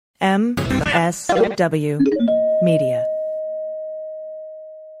MSW Media.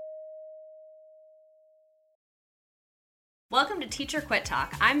 Welcome to Teacher Quit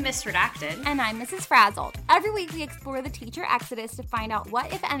Talk. I'm Miss Redacted. And I'm Mrs. Frazzled. Every week we explore the teacher exodus to find out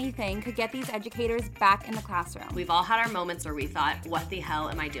what, if anything, could get these educators back in the classroom. We've all had our moments where we thought, what the hell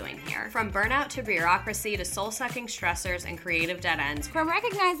am I doing here? From burnout to bureaucracy to soul-sucking stressors and creative dead ends. From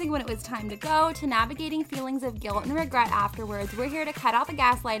recognizing when it was time to go to navigating feelings of guilt and regret afterwards, we're here to cut out the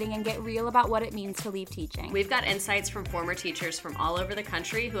gaslighting and get real about what it means to leave teaching. We've got insights from former teachers from all over the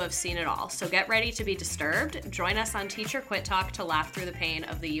country who have seen it all. So get ready to be disturbed. Join us on Teacher Quit Talk to laugh through the pain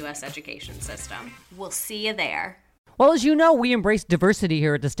of the U.S. education system. We'll see you there. Well, as you know, we embrace diversity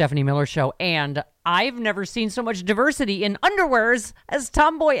here at the Stephanie Miller Show, and I've never seen so much diversity in underwears as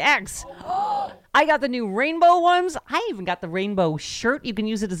Tomboy X. I got the new rainbow ones. I even got the rainbow shirt. You can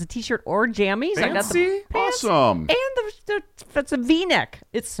use it as a t-shirt or jammies. Fancy? I got the pants Awesome. and it's a V-neck.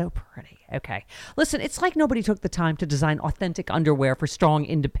 It's so pretty. Okay. Listen, it's like nobody took the time to design authentic underwear for strong,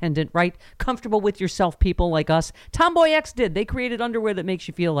 independent, right? Comfortable with yourself people like us. Tomboy X did. They created underwear that makes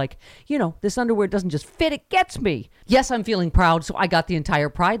you feel like, you know, this underwear doesn't just fit, it gets me. Yes, I'm feeling proud, so I got the entire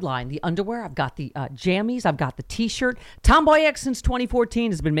Pride line. The underwear, I've got the jammies, I've got the t-shirt. Tomboy X since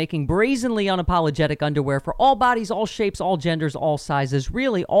 2014 has been making brazenly unapologetic underwear for all bodies, all shapes, all genders, all sizes.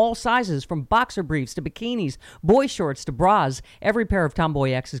 Really, all sizes, from boxer briefs to bikinis, boy shorts to bras. Every pair of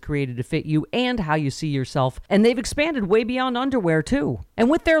Tomboy X is created to fit you and how you see yourself. And they've expanded way beyond underwear, too. And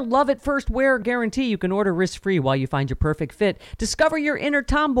with their love at first wear guarantee, you can order risk-free while you find your perfect fit. Discover your inner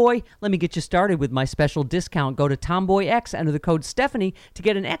tomboy. Let me get you started with my special discount. Go to Tomboy X, enter the code Stephanie to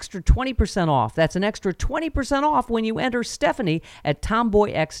get an extra 20% off. That's an extra 20% off when you enter Stephanie at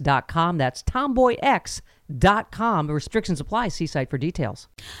tomboyx.com. That's tomboyx.com. Restrictions apply. See site for details.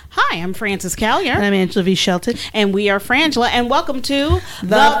 Hi, I'm Frances Callier. And I'm Angela V. Shelton. And we are Frangela. And welcome to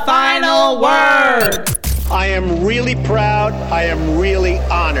The Final Word. I am really proud. I am really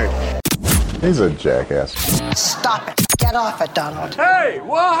honored. He's a jackass. Stop it. Get off it, Donald. Hey,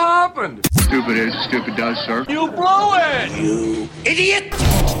 what happened? Stupid is, stupid does, sir. You blew it! You idiot!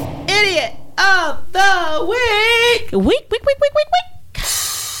 Idiot of the week. Week.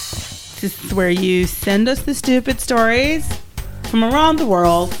 This is where you send us the stupid stories from around the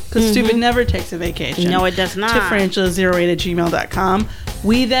world, because stupid never takes a vacation. No, it does not. To frangela08@gmail.com.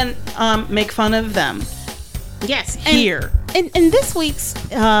 We then make fun of them. Yes. Here. And this week's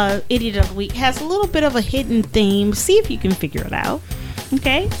Idiot of the Week has a little bit of a hidden theme. See if you can figure it out.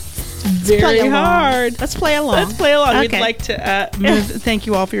 Okay? Very hard. Let's play along. Let's play along. Okay. We'd like to thank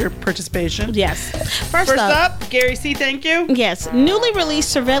you all for your participation. Yes. First up, Gary C., thank you. Yes. Newly released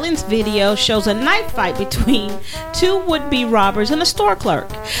surveillance video shows a knife fight between two would-be robbers and a store clerk.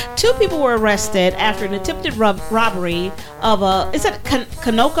 Two people were arrested after an attempted robbery of is it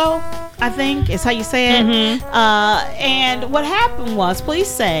Kanoko? I think is how you say it. And what happened was, police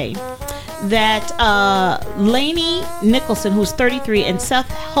say that Lainey Nicholson, who's 33, and Seth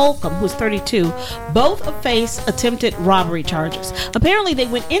Holcomb, who's 32, both face attempted robbery charges. Apparently, they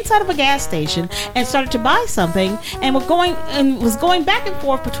went inside of a gas station and started to buy something, and was going back and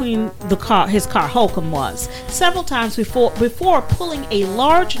forth between his car, Holcomb was, several times before pulling a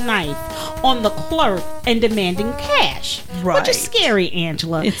large knife on the clerk and demanding cash. Right. Which is scary,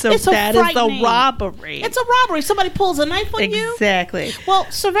 Angela. That is a robbery. It's a robbery. Somebody pulls a knife on you. Exactly. Well,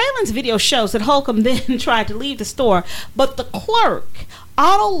 surveillance video shows that Holcomb then tried to leave the store, but the clerk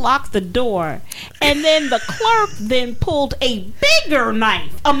auto-locked the door, and then the clerk then pulled a bigger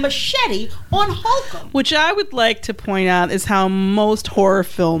knife, a machete, on Holcomb. Which I would like to point out is how most horror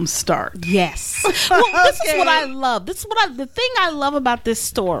films start. Yes. Well, this is what I love. The thing I love about this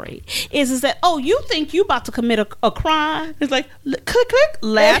story is that, you think you about to commit a crime? It's like, click,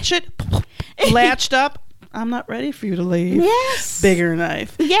 latch it, latched up. I'm not ready for you to leave. Yes. Bigger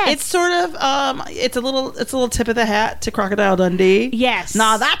knife. Yes. It's sort of it's a little tip of the hat to Crocodile Dundee. Yes.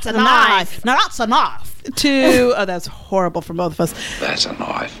 Now that's a knife. Now that's a knife. That's horrible for both of us. That's a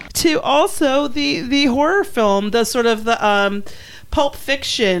knife. To also the horror film, the sort of the Pulp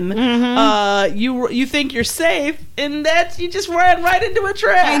Fiction. You think you're safe, and that you just ran right into a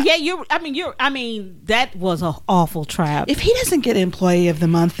trap. And that was an awful trap. If he doesn't get Employee of the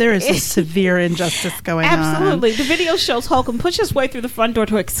Month, there is a severe injustice going on. Absolutely. The video shows Holcomb push his way through the front door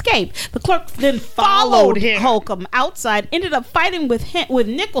to escape. The clerk then followed Holcomb outside, ended up fighting with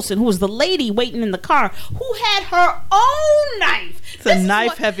Nicholson, who was the lady waiting in the car, who had her own knife. It's a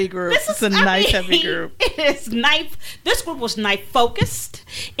knife-heavy group. It's a knife-heavy group. It is knife. This group was knife-focused.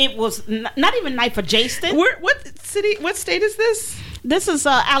 It was not even knife-adjacent. What state is this? This is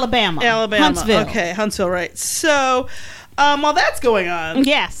Alabama. Huntsville. Huntsville. Okay, Huntsville, right. So, While that's going on,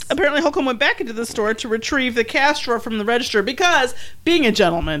 yes, apparently Holcomb went back into the store to retrieve the cash drawer from the register because, being a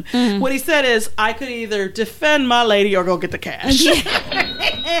gentleman, what he said is, I could either defend my lady or go get the cash.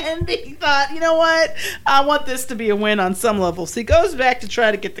 And he thought, you know what? I want this to be a win on some level. So he goes back to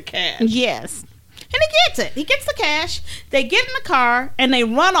try to get the cash. Yes. And he gets it. He gets the cash. They get in the car and they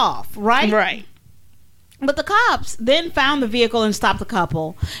run off, right? Right. But the cops then found the vehicle and stopped the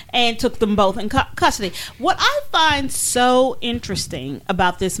couple and took them both in custody. What I find so interesting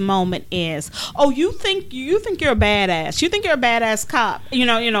about this moment is, you think you're a badass. You think you're a badass cop,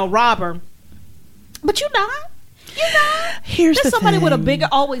 robber. But you're not. You're not. Here's There's the somebody thing. with a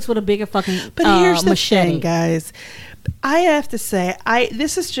bigger fucking But here's the machete. thing, guys. I have to say,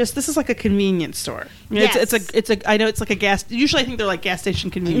 this is like a convenience store. Yes. I know it's like a gas. Usually, I think they're like gas station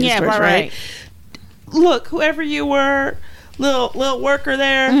convenience stores, right. right? Look, whoever you were, little worker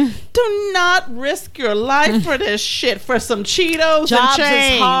there, do not risk your life for this shit for some Cheetos Jobs and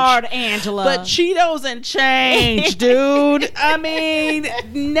change. is hard, Angela. But Cheetos and change, dude. I mean,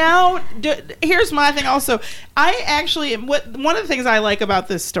 now here's my thing. Also, I actually one of the things I like about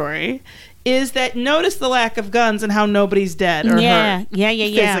this story is that notice the lack of guns and how nobody's dead or hurt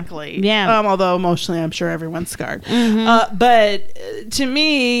physically. Yeah. Although emotionally, I'm sure everyone's scarred. But to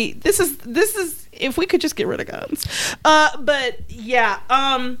me, this is if we could just get rid of guns. But yeah.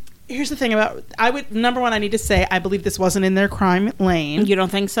 Here's the thing about number one, I need to say I believe this wasn't in their crime lane. You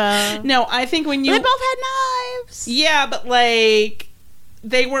don't think so? No, I think when you they both had knives. Yeah, but like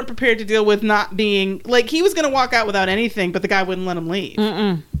they weren't prepared to deal with not being like he was going to walk out without anything, but the guy wouldn't let him leave.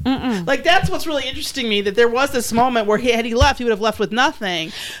 Like that's what's really interesting me, that there was this moment where had he left, he would have left with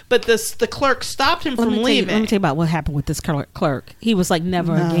nothing. But the clerk stopped him from leaving. Let me tell you about what happened with this clerk. He was like,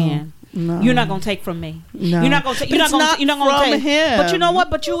 never again. No. You're not gonna take from me. No. You're not gonna take. You're not gonna take him. But you know what?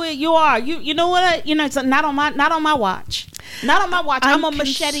 But you are. You know what? It's not on my watch. Not on my watch. I'm gonna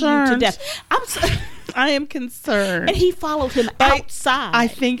machete you to death. I am concerned. And he followed him outside. I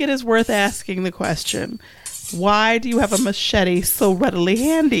think it is worth asking the question: why do you have a machete so readily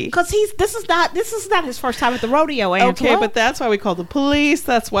handy? Because this is not his first time at the rodeo, Angela. Okay, but that's why we call the police.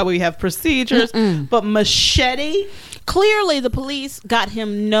 That's why we have procedures. But machete. Clearly, the police got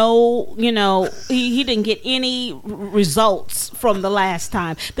him he didn't get any results from the last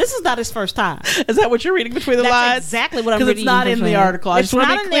time. This is not his first time. Is that what you're reading between the lines? That's exactly what I'm reading. Because it's not in the article. I just want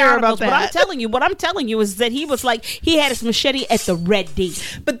to be clear about that. But what I'm telling you is that he was like, he had his machete at the ready.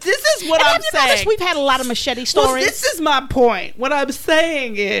 But this is what I'm saying. Noticed we've had a lot of machete stories? Well, this is my point. What I'm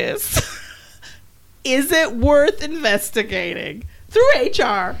saying is it worth investigating through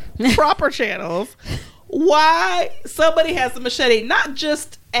HR, proper channels, why somebody has a machete, not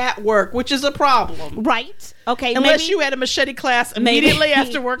just at work, which is a problem. Right. Okay. Unless you had a machete class immediately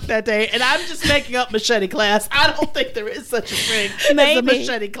after work that day. And I'm just making up machete class. I don't think there is such a thing as a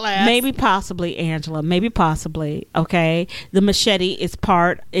machete class. Maybe possibly, Angela. Maybe possibly. Okay. The machete is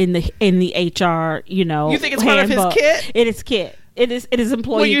part in the HR, You think it's part of his kit? It is kit. It is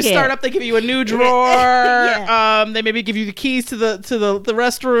employee. When you kit. start up, they give you a new drawer. Yeah. They maybe give you the keys to the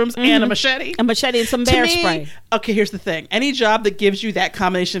restrooms and a machete. A machete and some bear spray. Okay, here's the thing. Any job that gives you that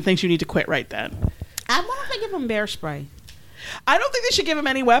combination of things, you need to quit right then. Why don't they give him bear spray? I don't think they should give him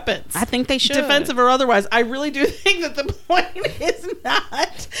any weapons. I think they should. Defensive or otherwise. I really do think that the point is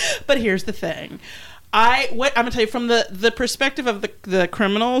not. But here's the thing. I'm going to tell you from the perspective of the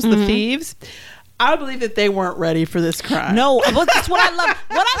criminals, the thieves, I believe that they weren't ready for this crime. No, that's what I love.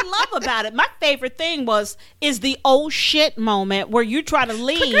 What I love about it, my favorite thing is the oh shit moment where you try to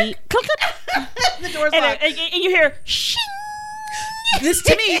leave. The door's locked. And you hear shing. This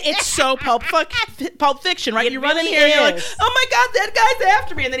to me, it's so Pulp Fiction, right? You run in here and you're like, oh my God, that guy's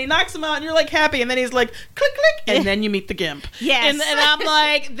after me. And then he knocks him out and you're like happy. And then he's like, click, click. And then you meet the Gimp. Yes. And I'm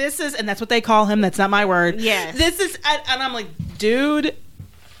like, and that's what they call him. That's not my word. Yes. And I'm like, dude,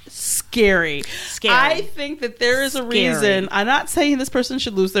 scary. I think that there is a reason. I'm not saying this person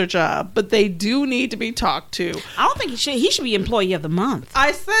should lose their job, but they do need to be talked to. I don't think he should be employee of the month.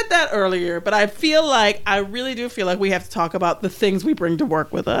 I said that earlier, but I really do feel like we have to talk about the things we bring to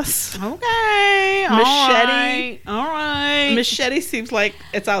work with us. Okay. Machete. All right. Machete seems like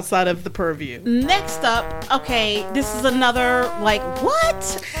it's outside of the purview. Next up, okay, this is another,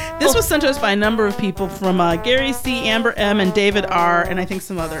 what? This was sent to us by a number of people from Gary C., Amber M., and David R., and I think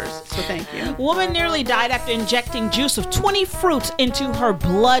some others. So thank you. Woman nearly died after injecting juice of 20 fruits into her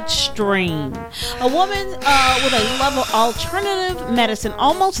bloodstream. A woman with a level alternative medicine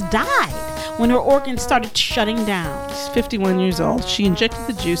almost died when her organs started shutting down. She's 51 years old. She injected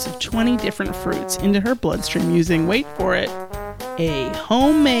the juice of 20 different fruits into her bloodstream using, wait for it, a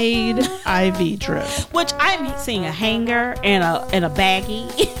homemade IV drip. Which I'm seeing a hanger and a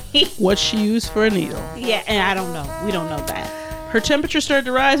baggie. What she used for a needle. Yeah, and I don't know. We don't know that. Her temperature started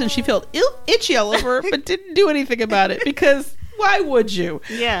to rise and she felt itchy all over, but didn't do anything about it because why would you?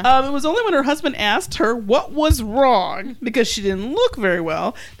 Yeah. It was only when her husband asked her what was wrong, because she didn't look very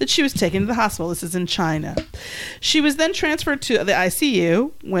well, that she was taken to the hospital. This is in China. She was then transferred to the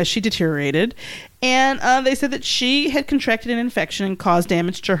ICU where she deteriorated. And they said that she had contracted an infection and caused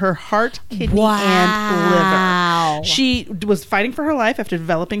damage to her heart, kidney, and liver. She was fighting for her life after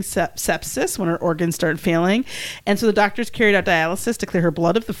developing sepsis when her organs started failing. And so the doctors carried out dialysis to clear her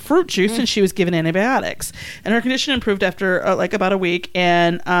blood of the fruit juice, and she was given antibiotics. And her condition improved after like about a week.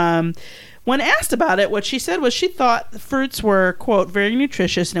 And when asked about it, what she said was she thought the fruits were, quote, very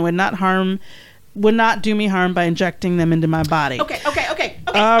nutritious and would not do me harm by injecting them into my body. Okay.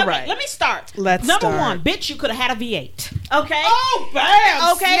 All right. Let me start. Let's Number start. one, bitch, you could have had a V8. Okay. Oh,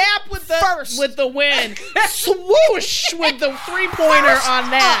 bam! Okay. Snap with the win. Swoosh with the 3-pointer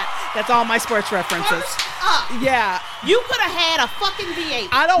on that. That's all my sports references. Yeah. You could have had a fucking V8.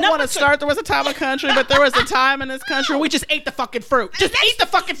 I don't want to start. There was a time in country, but there was a time in this country where we just ate the fucking fruit. Just eat the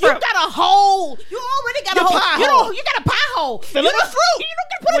fucking fruit. You got a hole. You already got Your a hole. pie You hole. know, you got a pie hole. Fill it with fruit.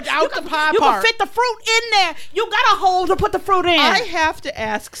 Without the pie You part. can fit the fruit in there. You got a hole to put the fruit in. I have to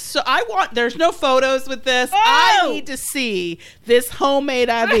ask. So there's no photos with this. Oh. I need to see this homemade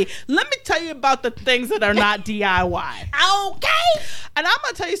IV. Let me tell you about the things that are not DIY. Okay. And I'm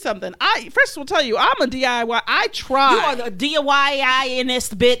gonna tell you something. First will tell you I'm a DIY. I try. You are the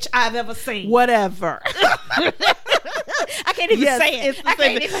DIY-inest bitch I've ever seen. Whatever. I can't even say it. I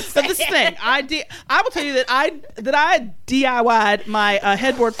can't even say But this thing, I will tell you that I DIY'd my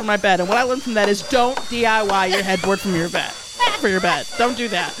headboard for my bed, and what I learned from that is don't DIY your headboard from your bed. For your bed, don't do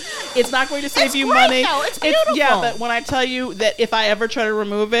that. It's not going to save you money. Though. It's beautiful. Yeah, but when I tell you that if I ever try to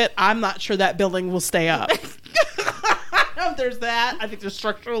remove it, I'm not sure that building will stay up. There's that. I think there's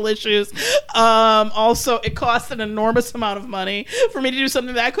structural issues. Also, it costs an enormous amount of money for me to do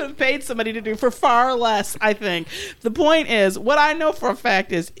something that I could have paid somebody to do for far less, I think. The point is, what I know for a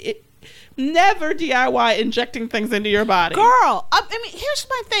fact is never DIY injecting things into your body. Girl, I mean, here's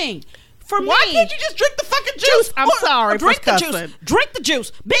my thing. Why can't you just drink the fucking juice? I'm sorry. Drink the juice. Drink the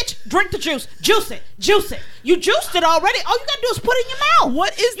juice. Bitch, drink the juice. Juice it. Juice it. You juiced it already. All you gotta do is put it in your mouth.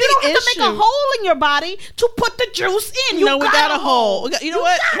 What is the issue? You don't have to make a hole in your body to put the juice in. No, we got a hole. You know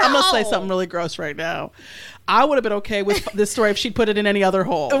what? I'm going to say something really gross right now. I would have been okay with this story if she'd put it in any other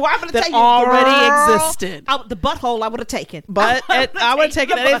hole that already existed. The butthole I would have taken. But I would have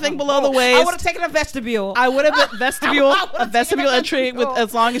taken anything below the waist. I would have taken a vestibule. I would have a vestibule entry with,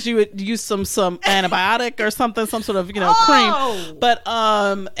 as long as you would use some antibiotic or something, some sort of cream. But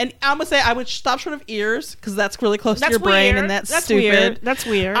and I'm gonna say I would stop short of ears because that's really close to your brain and that's stupid. Weird. That's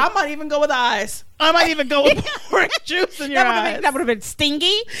weird. I might even go with eyes. I might even go with pouring juice in your eyes. That would have been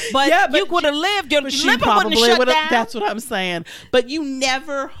stingy, but you would have lived. Your liver wouldn't have shut down. That's what I'm saying. But you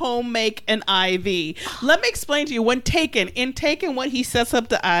never home make an IV. Let me explain to you. When Taken, what he sets up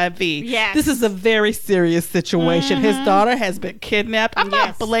the IV. Yes. This is a very serious situation. His daughter has been kidnapped. I'm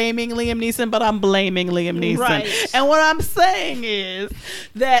not blaming Liam Neeson, but I'm blaming Liam Neeson. Right. And what I'm saying is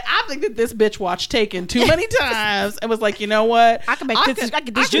that I think that this bitch watched Taken too many times and was like, you know what? I can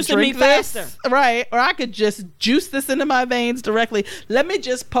get this juice in me faster. Right. Or I could just juice this into my veins directly. Let me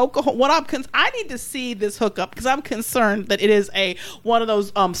just poke a hole. I need to see this hookup because I'm concerned that it is one of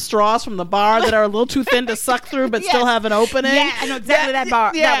those straws from the bar that are a little too thin to suck through but still have an opening. Yeah, I know exactly that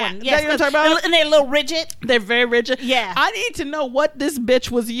bar. Yeah, that one. Yes. You know what I'm talking about? And they're a little rigid. They're very rigid. Yeah. I need to know what this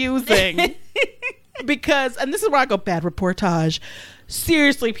bitch was using because, and this is where I go, bad reportage.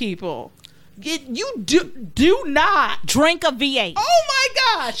 Seriously, people. You do not drink a V8. Oh my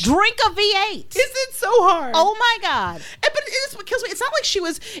gosh. Drink a V8. Is it so hard? Oh my God. But it's because it's not like she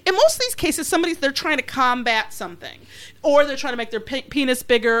was, in most of these cases, they're trying to combat something. Or they're trying to make their penis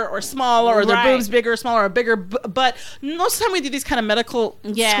bigger or smaller, or their boobs bigger or smaller, or bigger. But most of the time we do these kind of medical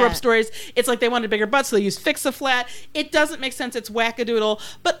screw-up stories, it's like they wanted a bigger butt, so they use Fix-A-Flat. It doesn't make sense. It's wackadoodle.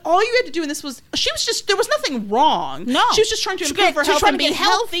 But all you had to do in this was, there was nothing wrong. No. She was just trying to improve her health and be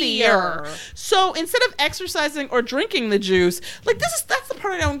healthier. So instead of exercising or drinking the juice, that's the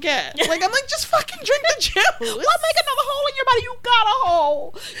part I don't get. I'm like, just fucking drink the juice. Why make another hole in your body? You got a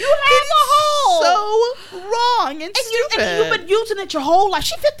hole. You have a hole. So wrong and stupid. But you using it your whole life.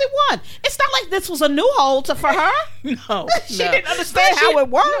 She's 51. It's not like this was a new hole for her. No, she didn't understand how it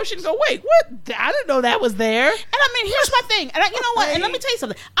worked. No, she didn't go, wait, what? I didn't know that was there. And I mean, here's my thing. And you know what? And let me tell you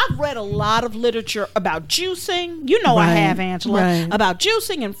something. I've read a lot of literature about juicing. You know, I have, Angela. About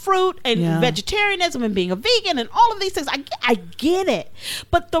juicing and fruit and vegetarianism and being a vegan and all of these things. I get it.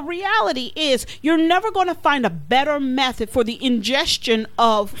 But the reality is you're never going to find a better method for the ingestion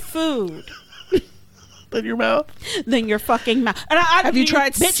of food. Than your mouth? Than your fucking mouth. And have you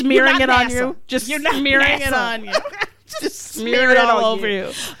tried smearing it on you? Just smearing it on you. Just smear it all over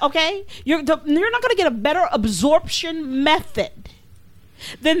you. Okay? You're not going to get a better absorption method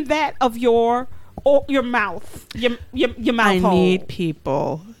than that of your mouth. Your mouth I hole. need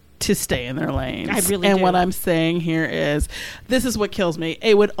people to stay in their lanes. I really and do. what I'm saying here is, this is what kills me.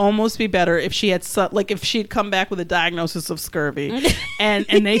 It would almost be better if she had if she'd come back with a diagnosis of scurvy, and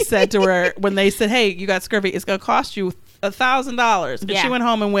they said to her, when they said, "Hey, you got scurvy, it's gonna cost you $1,000," and she went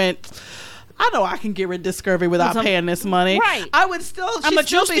home and went, I know I can get rid of scurvy without paying this money. Right. I would still. I'm gonna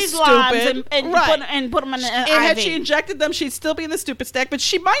juice these limes and put them in an IV. Had she injected them, she'd still be in the stupid stack, but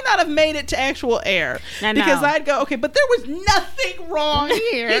she might not have made it to actual air. Because I'd go, okay, but there was nothing wrong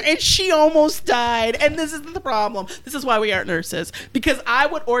here, and she almost died. And this is the problem. This is why we aren't nurses, because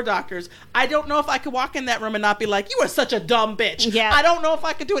or doctors. I don't know if I could walk in that room and not be like, "You are such a dumb bitch." Yeah. I don't know if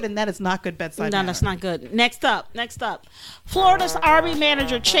I could do it, and that is not good bedside manner. No, that's not good. Next up. Florida's Army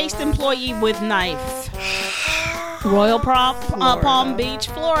manager chased employee with knife. Royal Palm Beach,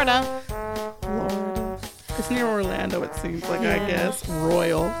 Florida. It's near Orlando, it seems like, I guess.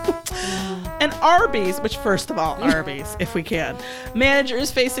 Royal. And Arby's, which first of all, Arby's, if we can. Manager is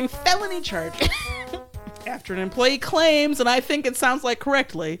facing felony charges after an employee claims, and I think it sounds like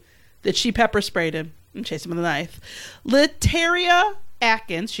correctly, that she pepper sprayed him and chased him with a knife. Lataria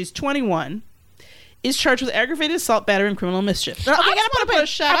Atkins, she's 21, is charged with aggravated assault, battery, and criminal mischief. I want to put a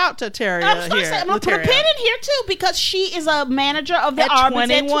shout out to Terry I'm going to put a pin in here too, because she is a manager of the Arby's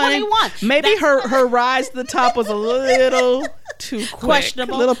at 21. Maybe her rise to the top was a little too quick.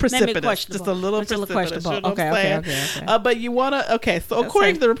 Questionable. A little precipitous. Maybe questionable. Just a little It's precipitous. questionable. Okay. But you want to, so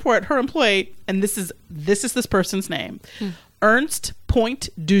according to the report, her employee, and this is this person's name, Ernst Point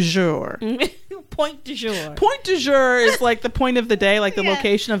du Jour. Point du jour. Point du jour is like the point of the day, like the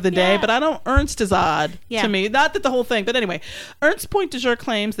location of the day, but Ernst is odd to me. Not that the whole thing, but anyway, Ernst Point du jour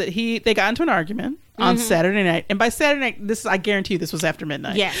claims that they got into an argument on Saturday night, and by Saturday night, I guarantee you this was after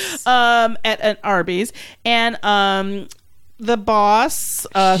midnight. Yes. At an Arby's, and the boss,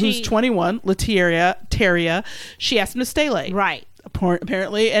 who's 21, Lataria, she asked him to stay late. Right.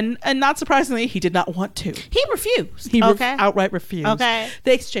 Apparently, and not surprisingly, he did not want to. He refused. He outright refused. Okay.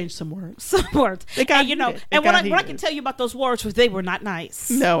 They exchanged some words. They got, and what I can tell you about those words was they were not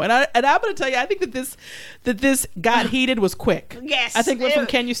nice. No, and I'm going to tell you, I think that this got heated was quick. Yes. I think it went from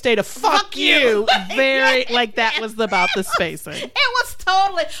 "Can you stay" to "Fuck you." Very that was about the spacing. It was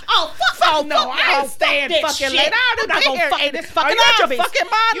totally I ain't staying fucking late. I'm not gonna fuck this fucking Arby's. You fucking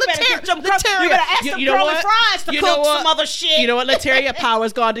mind, You better ask them curly fries to cook some other shit. You know what, Lataria?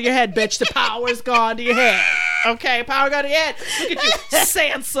 Power's gone to your head, bitch. The power's gone to your head. Okay, power gone to your head. Look at you,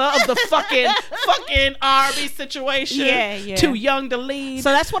 Sansa of the fucking Arby's situation. Yeah. Too young to lead.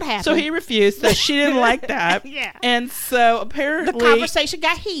 So that's what happened. So he refused. So she didn't like that. Yeah. And so apparently the conversation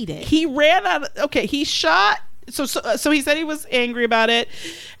got heated. He ran out. He shot. So he said he was angry about it,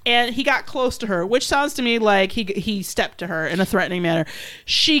 and he got close to her, which sounds to me like he stepped to her in a threatening manner.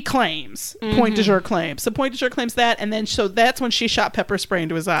 She claims, Point du jour claims. So Point du jour claims that, and then so that's when she shot pepper spray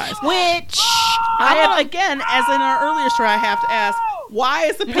into his eyes. Which I have, again, as in our earlier story, I have to ask, why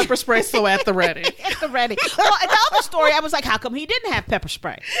is the pepper spray so at the ready? At the ready. Well, in the other story, I was like, how come he didn't have pepper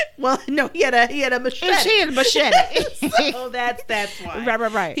spray? Well, no, he had a machete. She had a machete. So that's why.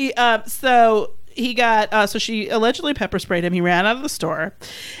 Right. He got so she allegedly pepper sprayed him. He ran out of the store,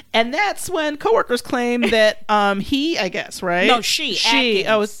 and that's when coworkers claim that he, I guess, right? No, she.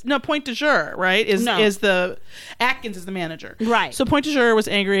 Atkins. Point du jour, right? Is the Atkins is the manager, right? So Point du jour was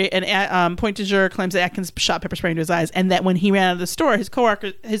angry, and Point du jour claims that Atkins shot pepper spray into his eyes, and that when he ran out of the store,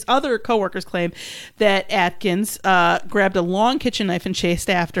 his other coworkers claim that Atkins grabbed a long kitchen knife and chased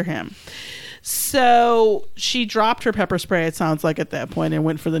after him. So she dropped her pepper spray, it sounds like, at that point, and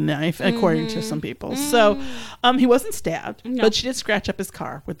went for the knife, according to some people. So he wasn't stabbed, but she did scratch up his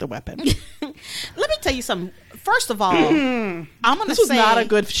car with the weapon. Let me tell you something. First of all, I'm going to say... This was not a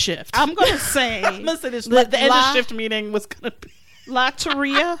good shift. I'm going to say... I'm going to say this. The end of shift meeting was going to be...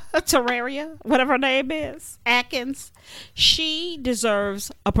 Terraria, whatever her name is, Atkins, she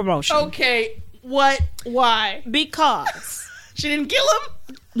deserves a promotion. Okay, what? Why? Because... She didn't kill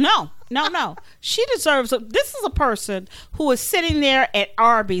him? No. She deserves this is a person who is sitting there at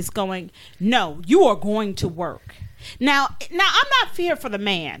Arby's going, no, you are going to work. Now I'm not here for the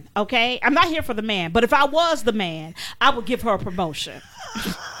man, okay? I'm not here for the man. But if I was the man, I would give her a promotion.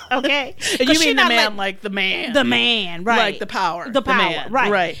 Okay? And you mean the man like the man. The man, right. Like the power. The power, man.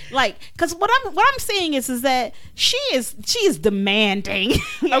 right. Like, because what I'm seeing is that she is demanding.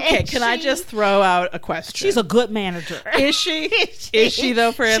 Okay, can I just throw out a question? She's a good manager. Is she? Is she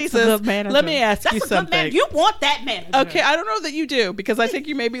though, Francis? She's a good manager. Let me ask you That's a something. good man. You want that manager. Okay, I don't know that you do, because I think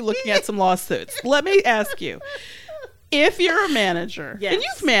you may be looking at some lawsuits. Let me ask you. If you're a manager, yes. and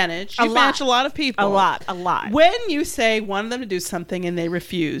you've managed a lot of people. A lot. When you say wanted them to do something and they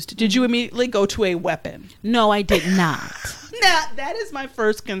refused, did you immediately go to a weapon? No, I did not. Now, that is my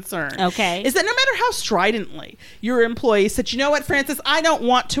first concern. Okay. Is that no matter how stridently your employee said, you know what, Francis, I don't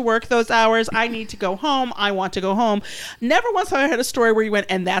want to work those hours. I need to go home. I want to go home. Never once have I heard a story where you went,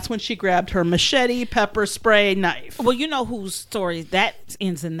 and that's when she grabbed her machete, pepper spray, knife. Well, you know whose story that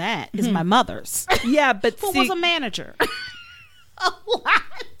ends in that is my mother's. Yeah, but who was a manager. What?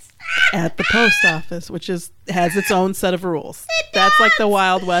 At the post office, which has its own set of rules. That's like the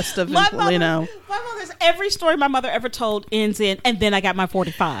Wild West of, my mother's every story my mother ever told ends in, and then I got my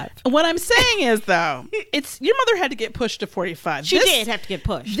 45. What I'm saying is, though, it's your mother had to get pushed to 45. She did have to get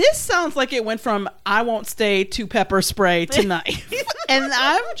pushed. This sounds like it went from I won't stay to pepper spray to knife. And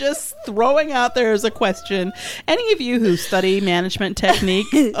I'm just throwing out there as a question. Any of you who study management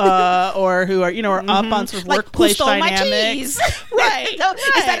technique or who are, are up on sort of workplace dynamics. My cheese? Right.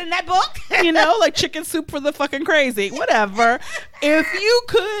 Is that in that book? Like chicken soup for the fucking crazy. Whatever. If you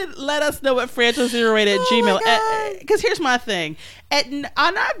could let us know at Francis08 at Gmail. Because here's my thing. And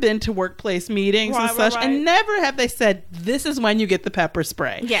I've been to workplace meetings and such, and never have they said, this is when you get the pepper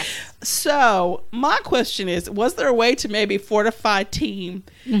spray. Yes. So my question is, was there a way to maybe fortify team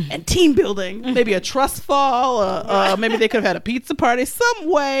and team building? Maybe a trust fall, maybe they could have had a pizza party, some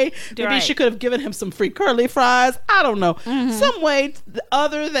way. Maybe she could have given him some free curly fries. I don't know. Some way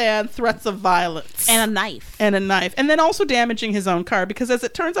other than threats of violence. And a knife. And then also damaging his own car, because as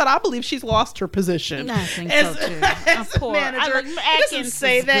it turns out, I believe she's lost her position. I think so too. As a manager. It doesn't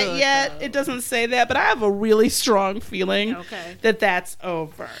say that yet. It doesn't say that, but I have a really strong feeling that that's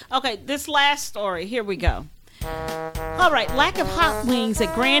over. Okay, this last story. Here we go. All right, lack of hot wings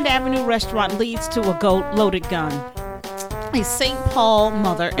at Grand Avenue restaurant leads to a loaded gun. A St. Paul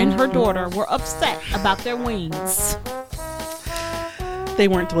mother and her daughter were upset about their wings. They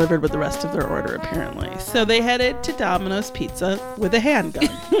weren't delivered with the rest of their order, apparently. So they headed to Domino's Pizza with a handgun.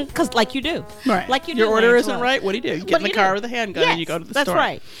 Because like you do. Right. Like you do. Your order isn't right. What do? You get in the car with a handgun and you go to the store. That's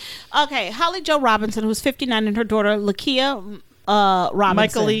right. Okay. Holly Jo Robinson, who's 59, and her daughter, Lakia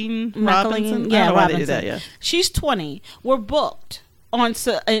Robinson. Michaeline Robinson? Yeah, Robinson. Robinson. They do that, yeah. She's 20. Were booked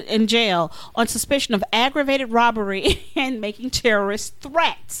in jail on suspicion of aggravated robbery and making terrorist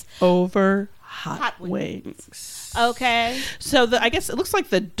threats. Over hot wings. Okay. So I guess it looks like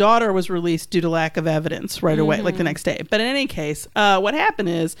the daughter was released due to lack of evidence right away, like the next day. But in any case, what happened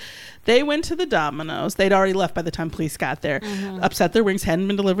is they went to the Domino's. They'd already left by the time police got there. Upset their wings, hadn't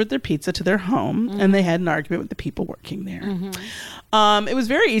been delivered their pizza to their home, and they had an argument with the people working there. It was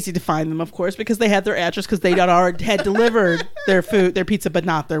very easy to find them, of course, because they had their address, because they already had delivered their food, their pizza, but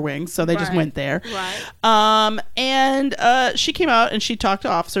not their wings. So they just went there. Right. And she came out and she talked to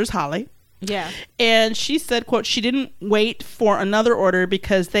officers, Holly. Yeah. And she said, quote, she didn't wait for another order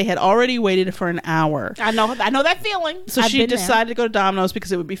because they had already waited for an hour. I know that feeling. So she decided to go to Domino's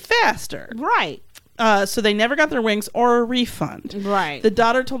because it would be faster. Right. So they never got their wings or a refund. Right. The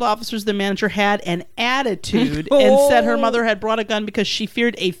daughter told officers the manager had an attitude and said her mother had brought a gun because she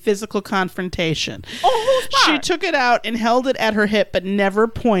feared a physical confrontation. Oh, who's She took it out and held it at her hip but never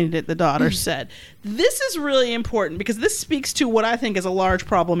pointed it, the daughter said. This is really important because this speaks to what I think is a large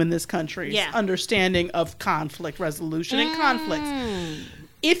problem in this country's understanding of conflict resolution and conflicts.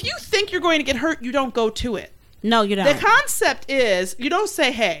 If you think you're going to get hurt, you don't go to it. No, you don't. The concept is you don't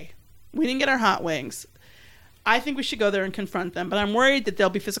say, hey, we didn't get our hot wings. I think we should go there and confront them, but I'm worried that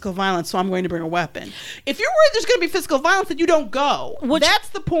there'll be physical violence, so I'm going to bring a weapon. If you're worried there's going to be physical violence, then you don't go. That's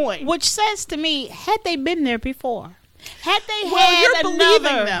the point. Which says to me, had they been there before? Had they you're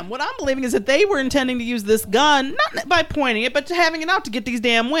believing them. What I'm believing is that they were intending to use this gun, not by pointing it, but to having it out to get these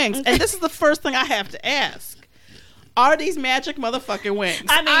damn wings. And this is the first thing I have to ask. are these magic motherfucking wings?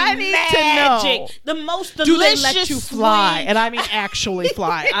 I need magic. to know. The most Do delicious they let you fly? wing. And I mean actually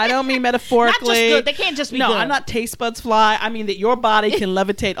fly. I don't mean metaphorically. Not just good. They can't just be no, good. I'm not taste buds fly. I mean that your body can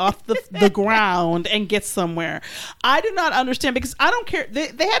levitate off the ground and get somewhere. I do not understand because I don't care. They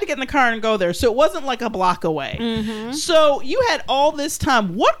had to get in the car and go there. So it wasn't like a block away. Mm-hmm. So you had all this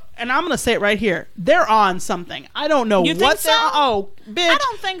time. What? And I'm going to say it right here. They're on something. I don't know You what think so? they're on. Oh, bitch. I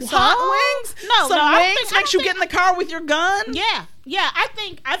don't think so. Hot wings? No, Some no, I don't wings think- I makes don't you get in the car with your gun? Yeah. I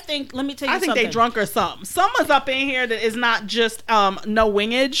think. Let me tell you I think something. they drunk or something. Someone's up in here that is not just no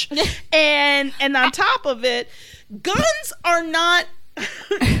wingage, and on top of it, guns are not.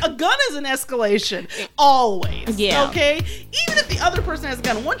 A gun is an escalation always. Yeah. Okay. Even if the other person has a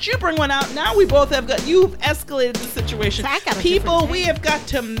gun, once you bring one out, now we both have gun. You've escalated the situation. I got a People, different we take. have got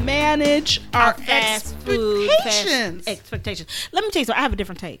to manage our fast food expectations. Let me tell you something. I have a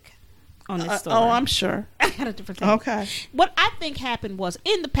different take on this story. Oh, I'm sure. I got a different take. Okay. What I think happened was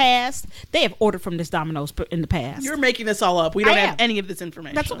in the past they have ordered from this Domino's in the past. You're making this all up. We don't I have am. any of this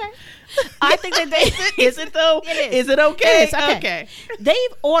information. That's okay. I think that they Is it though? It Is it okay? It is, okay. They've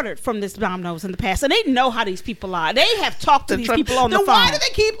ordered from this Domino's in the past, and they know how these people are. They have talked to these people on the Then phone. why do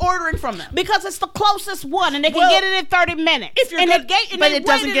they keep ordering from them? Because it's the closest one, and they can Well, get it in 30 minutes. If you're and good, but they it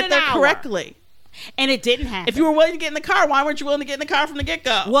doesn't waited get an there hour. correctly. And it didn't happen. If you were willing to get in the car, why weren't you willing to get in the car from the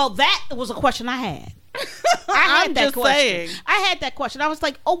get-go? Well, that was a question I had. I had I'm that just question. saying. I had that question. I was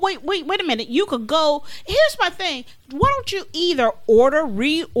like, oh, wait a minute. You could go. Here's my thing. Why don't you either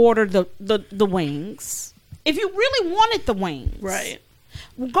reorder the wings? If you really wanted the wings. Right.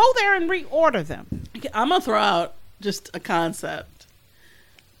 Go there and reorder them. I'm going to throw out just a concept.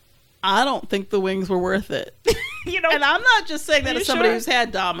 I don't think the wings were worth it. And I'm not just saying that as somebody who's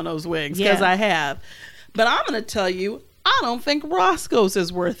had Domino's wings, because I have. But I'm going to tell you, I don't think Roscoe's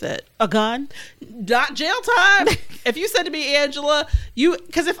is worth it. A gun? Not jail time. If you said to me, Angela,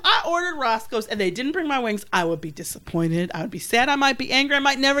 because if I ordered Roscoe's and they didn't bring my wings, I would be disappointed. I would be sad. I might be angry. I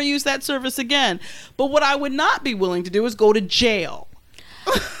might never use that service again. But what I would not be willing to do is go to jail.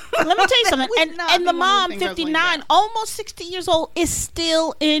 Let me tell you something. And the mom, 59, almost 60 years old, is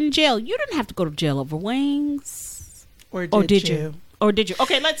still in jail. You didn't have to go to jail over wings. Or did you? Or did you?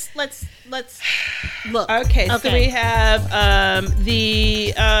 Okay, let's look. Okay, so we have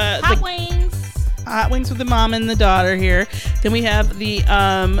the hot wings with the mom and the daughter here. Then we have the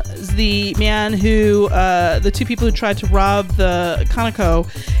man who the two people who tried to rob the Conoco,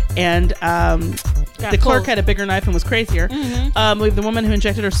 and the clerk had a bigger knife and was crazier. Mm-hmm. We have the woman who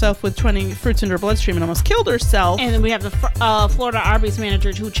injected herself with 20 fruits into her bloodstream and almost killed herself. And then we have the Florida Arby's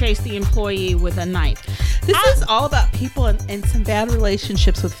manager who chased the employee with a knife. This is all about people and some bad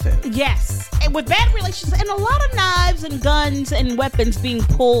relationships with food. Yes. And with bad relationships and a lot of knives and guns and weapons being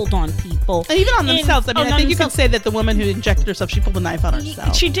pulled on people. And even on themselves. I mean, I think you can say that the woman who injected herself, she pulled a knife on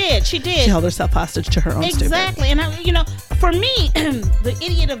herself. She did. She held herself hostage to her own Exactly. And, for me, the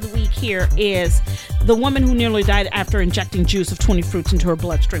idiot of the week here is the woman who nearly died after injecting juice of 20 fruits into her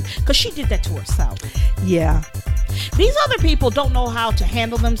bloodstream. Because she did that to herself. Yeah. These other people don't know how to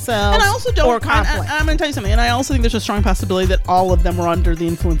handle themselves. And I also don't. Or conflict. I'm going to tell you something. And I also think there's a strong possibility that all of them were under the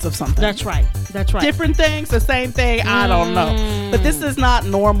influence of something. That's right. Different things, the same thing. I don't know. But this is not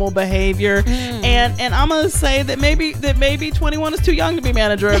normal behavior. And I'm going to say that maybe 21 is too young to be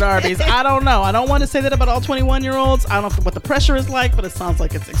manager at Arby's. I don't know. I don't want to say that about all 21-year-olds. I don't know what the pressure is like, but it sounds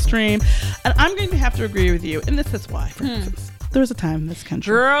like it's extreme. And I'm going to have to agree with you. And this is why, for instance, there was a time in this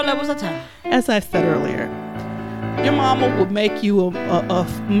country. Girl, there was a time. As I said earlier, your mama would make you a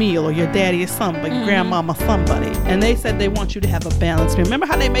meal, or your daddy or somebody, grandmama somebody, and they said they want you to have a balanced meal. Remember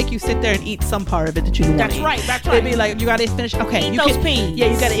how they make you sit there and eat some part of it that you don't want to eat? That's right. They'd be like, you got to finish. Okay, eat those peas.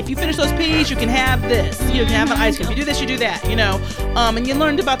 Yeah, you got to. If you finish those peas, you can have this. You can have an ice cream. If you do this, you do that. And you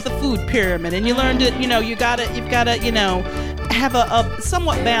learned about the food pyramid, and you learned that you've got to have a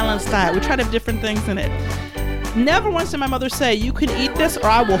somewhat balanced diet. We try to have different things in it. Never once did my mother say, you can eat this or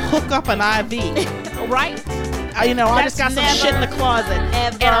I will hook up an IV. Right? I just got some shit in the closet,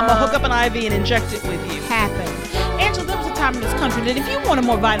 and I'm gonna hook up an IV and inject it with you. Happened. Angela, there was a time in this country that if you wanted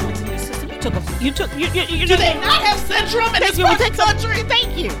more vitamins in your system, you took. Do they not have Centrum in this country?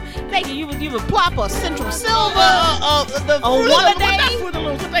 Thank you. You would plop a Centrum Silver.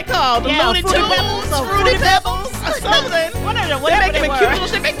 What's they called? The Looney Tunes, Fruity Pebbles, or something. Whatever they make them in cute little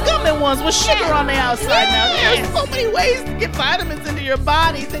shit. Make gum in ones with sugar on the outside. Now, there's so many ways to get vitamins into your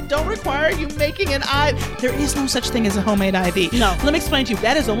body that don't require you making an IV. There is no such thing as a homemade IV. No. Let me explain to you.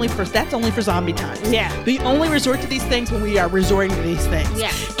 That's only for zombie times. Yeah. We only resort to these things when we are resorting to these things.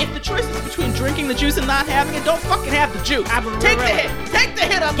 Yeah. If the choice is between drinking the juice and not having it, don't fucking have the juice. Take the hit. Take the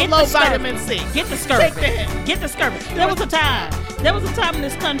hit of the low vitamin C. Get the scurvy. Take the hit. Get the scurvy. There was a time in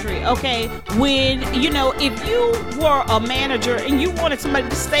this country, okay, when, if you were a manager and you wanted somebody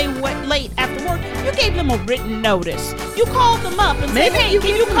to stay late after work, you gave them a written notice. You called them up and said, hey,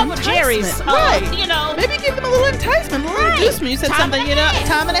 can you come to Jerry's? Right. Maybe give them a little enticement, a little inducement. You said Time something, and a half.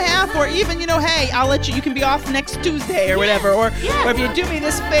 time and a half, or even, hey, I'll let you can be off next Tuesday or whatever. Or if you do me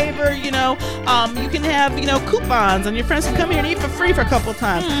this favor, you can have, coupons and your friends can come here and eat for free for a couple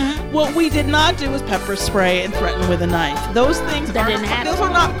times. Mm-hmm. What we did not do was pepper spray and threaten with a knife. Those things didn't happen. Those are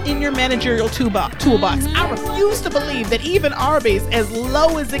not in your managerial toolbox. Mm-hmm. I refuse to believe that even Arby's, as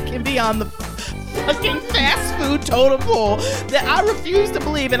low as it can be on the fucking fast food totem pole, that I refuse to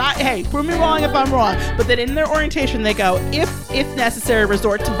believe, and hey, prove me wrong if I'm wrong, but that in their orientation they go, if necessary,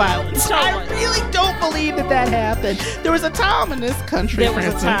 resort to violence. I really don't believe that happened. There was a time in this country, There was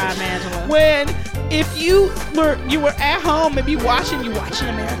a time, Angela, when if you were at home, maybe watching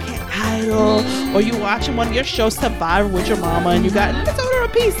American Idol, or you watching one of your shows, Survivor, with your mama, and you got, let's order a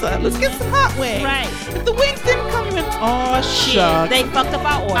pizza, let's get some hot wings. Right. If the wings didn't come, you went, oh shucks, they fucked up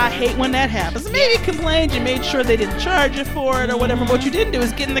our order. I hate when that happens. Maybe you complained, you made sure they didn't charge you for it or whatever. But what you didn't do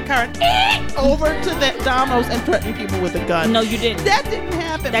is get in the car and over to that Domino's and threaten people with a gun. No, you didn't. That didn't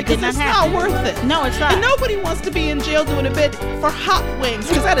happen. That did not happen. It's not worth it. No, it's not. And nobody wants to be in jail doing a bit for hot wings,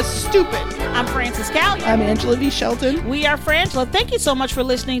 because that is stupid. I'm Frances Callion. I'm Angela V. Shelton. We are Frangela. Thank you so much for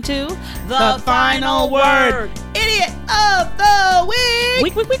listening to The Final Word. Idiot of the Week.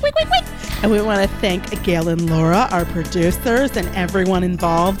 Week. And we want to thank Gail and Laura, our producers, and everyone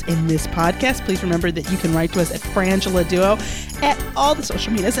involved in this podcast. Please remember that you can write to us at Frangela Duo at all the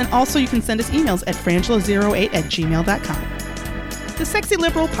social medias, and also you can send us emails at frangela08@gmail.com. The Sexy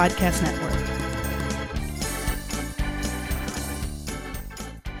Liberal Podcast Network.